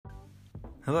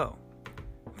Hello.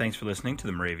 Thanks for listening to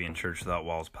the Moravian Church Without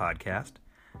Walls podcast.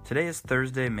 Today is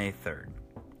Thursday, May 3rd.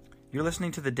 You're listening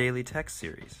to the Daily Text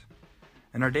series.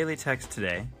 And our daily text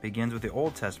today begins with the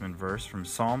Old Testament verse from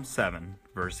Psalm 7,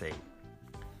 verse 8.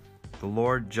 The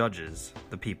Lord judges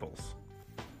the peoples.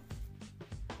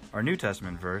 Our New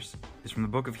Testament verse is from the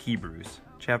book of Hebrews,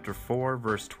 chapter 4,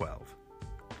 verse 12.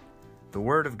 The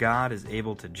Word of God is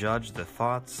able to judge the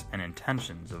thoughts and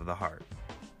intentions of the heart.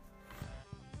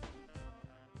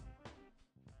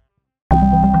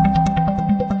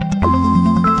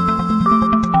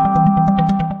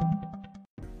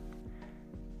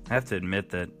 I have to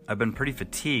admit that I've been pretty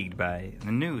fatigued by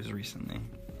the news recently.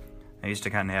 I used to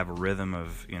kind of have a rhythm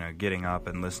of, getting up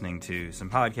and listening to some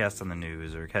podcasts on the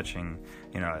news or catching,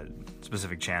 a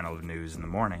specific channel of news in the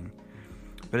morning.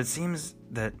 But it seems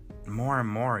that more and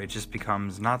more it just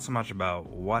becomes not so much about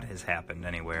what has happened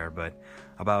anywhere, but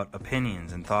about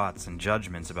opinions and thoughts and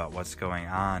judgments about what's going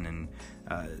on and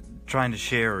trying to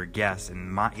share or guess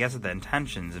at the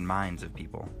intentions and minds of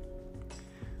people.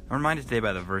 I'm reminded today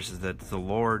by the verses that it's the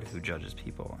Lord who judges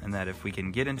people, and that if we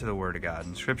can get into the Word of God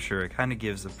and Scripture, it kind of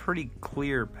gives a pretty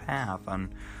clear path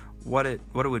on what it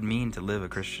would mean to live a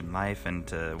Christian life and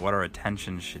to what our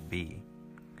attentions should be.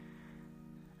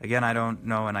 Again, I don't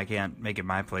know, and I can't make it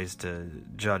my place to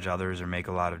judge others or make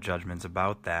a lot of judgments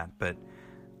about that, but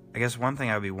I guess one thing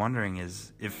I would be wondering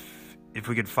is if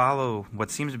we could follow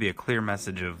what seems to be a clear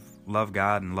message of love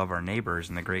God and love our neighbors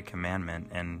in the Great Commandment,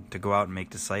 and to go out and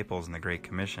make disciples in the Great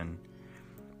Commission,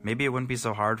 maybe it wouldn't be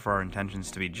so hard for our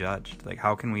intentions to be judged. Like,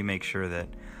 how can we make sure that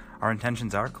our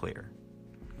intentions are clear?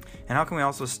 And how can we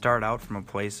also start out from a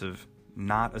place of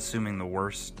not assuming the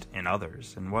worst in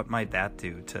others? And what might that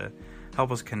do to help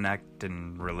us connect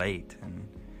and relate? And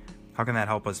how can that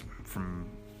help us from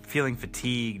feeling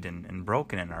fatigued and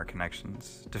broken in our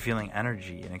connections to feeling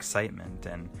energy and excitement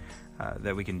and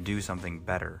that we can do something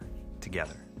better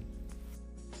together?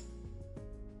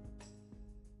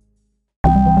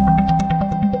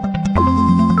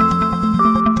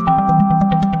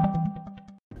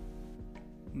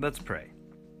 Let's pray.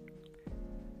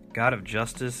 God of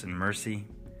justice and mercy,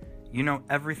 you know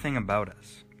everything about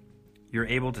us. You're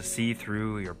able to see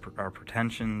through our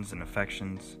pretensions and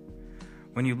affections.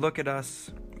 When you look at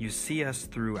us, you see us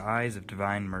through eyes of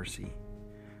divine mercy.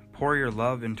 Pour your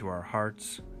love into our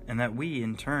hearts, and that we,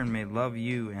 in turn, may love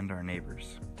you and our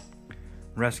neighbors.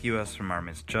 Rescue us from our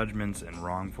misjudgments and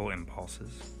wrongful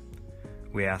impulses.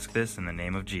 We ask this in the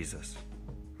name of Jesus.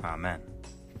 Amen.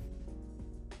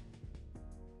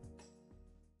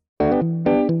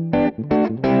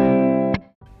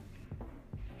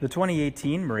 The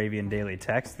 2018 Moravian Daily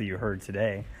Text that you heard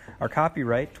today are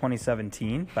copyright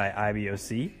 2017 by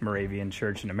IBOC, Moravian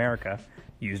Church in America,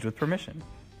 used with permission.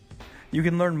 You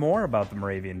can learn more about the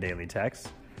Moravian Daily Text,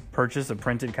 purchase a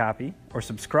printed copy, or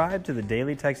subscribe to the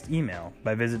Daily Text email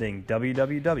by visiting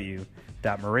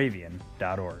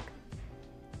www.moravian.org.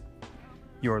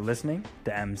 You're listening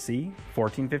to MC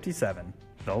 1457,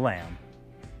 The Lamb.